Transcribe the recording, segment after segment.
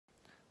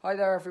Hi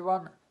there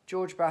everyone,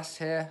 George Bass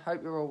here.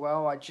 Hope you're all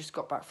well. I just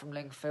got back from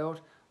Lingfield.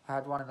 I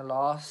had one in the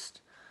last.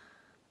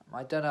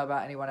 I don't know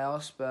about anyone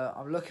else, but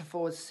I'm looking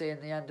forward to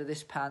seeing the end of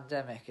this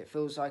pandemic. It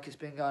feels like it's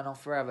been going on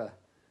forever.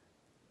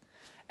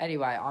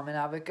 Anyway, I'm going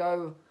to have a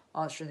go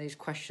answering these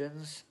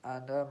questions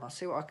and I'll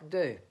see what I can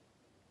do.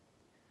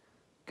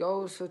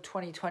 Goals for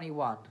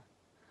 2021.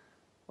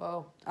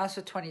 Well, as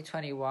for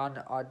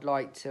 2021, I'd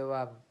like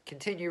to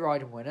continue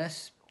riding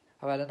winners.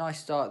 I've had a nice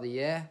start of the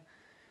year.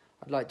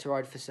 I'd like to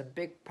ride for some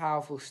big,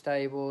 powerful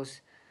stables,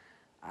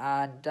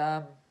 and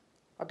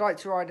I'd like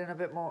to ride in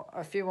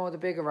a few more of the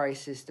bigger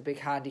races, the big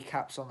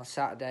handicaps on the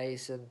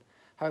Saturdays, and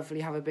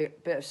hopefully have a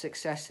bit of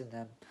success in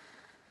them.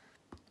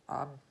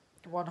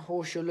 One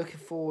horse you're looking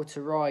forward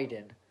to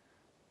riding?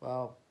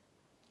 Well,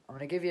 I'm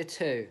going to give you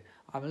two.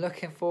 I'm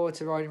looking forward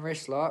to riding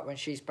Rizzo when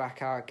she's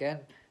back out again.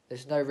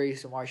 There's no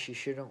reason why she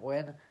shouldn't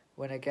win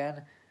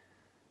again.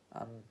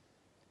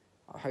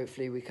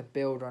 Hopefully we can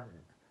build on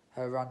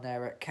her run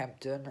there at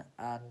Kempton,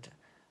 and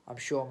I'm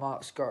sure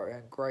Mark's got her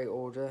in great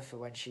order for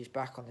when she's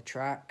back on the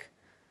track.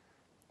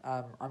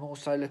 I'm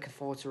also looking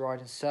forward to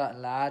riding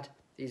Certain Lad.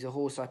 He's a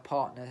horse I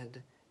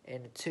partnered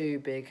in two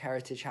big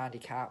heritage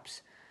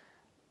handicaps.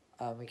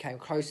 We came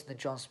close in the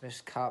John Smith's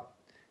Cup.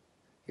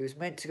 He was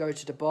meant to go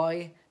to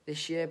Dubai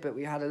this year, but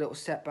we had a little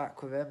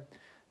setback with him.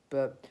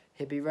 But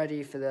he'll be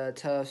ready for the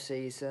turf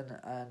season,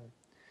 and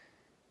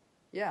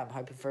yeah, I'm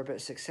hoping for a bit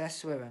of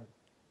success with him.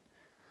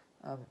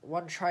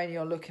 One trainer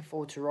you're looking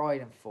forward to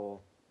riding for?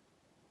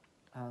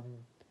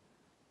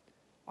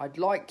 I'd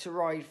like to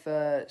ride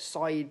for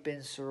Saeed bin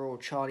Saror,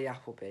 Charlie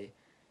Appleby,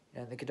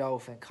 in the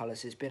Godolphin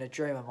colours. It's been a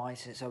dream of mine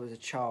since I was a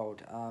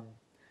child.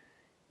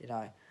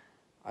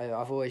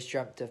 I've always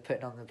dreamt of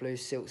putting on the blue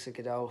silks of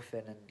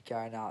Godolphin and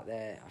going out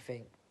there.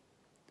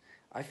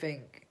 I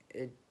think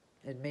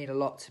it'd mean a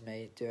lot to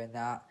me doing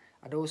that.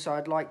 And also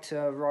I'd like to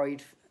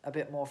ride a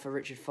bit more for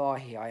Richard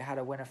Fahey. I had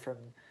a winner from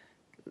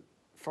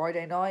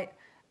Friday night,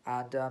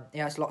 and he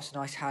has lots of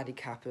nice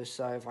handicappers,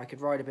 so if I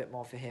could ride a bit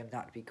more for him,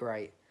 that'd be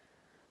great.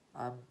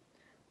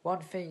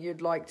 One thing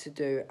you'd like to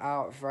do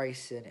out of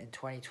racing in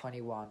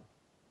 2021?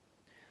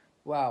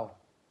 Well,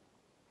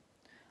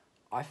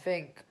 I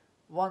think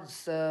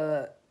once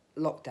the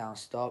lockdown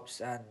stops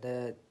and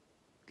the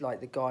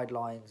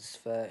guidelines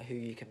for who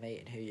you can meet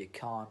and who you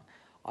can't,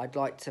 I'd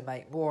like to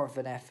make more of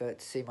an effort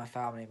to see my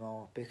family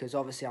more, because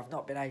obviously I've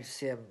not been able to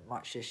see them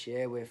much this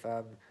year with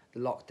the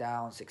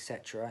lockdowns,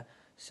 etc.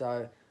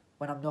 So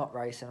when I'm not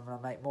racing, I'm going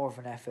to make more of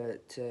an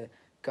effort to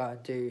go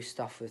and do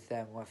stuff with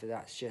them, whether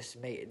that's just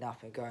meeting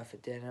up and going for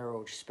dinner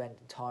or just spending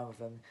time with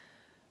them.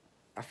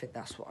 I think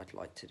that's what I'd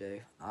like to do.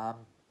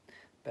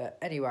 But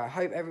anyway, I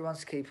hope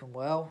everyone's keeping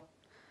well,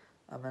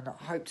 and I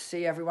hope to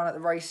see everyone at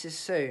the races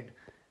soon.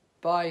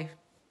 Bye.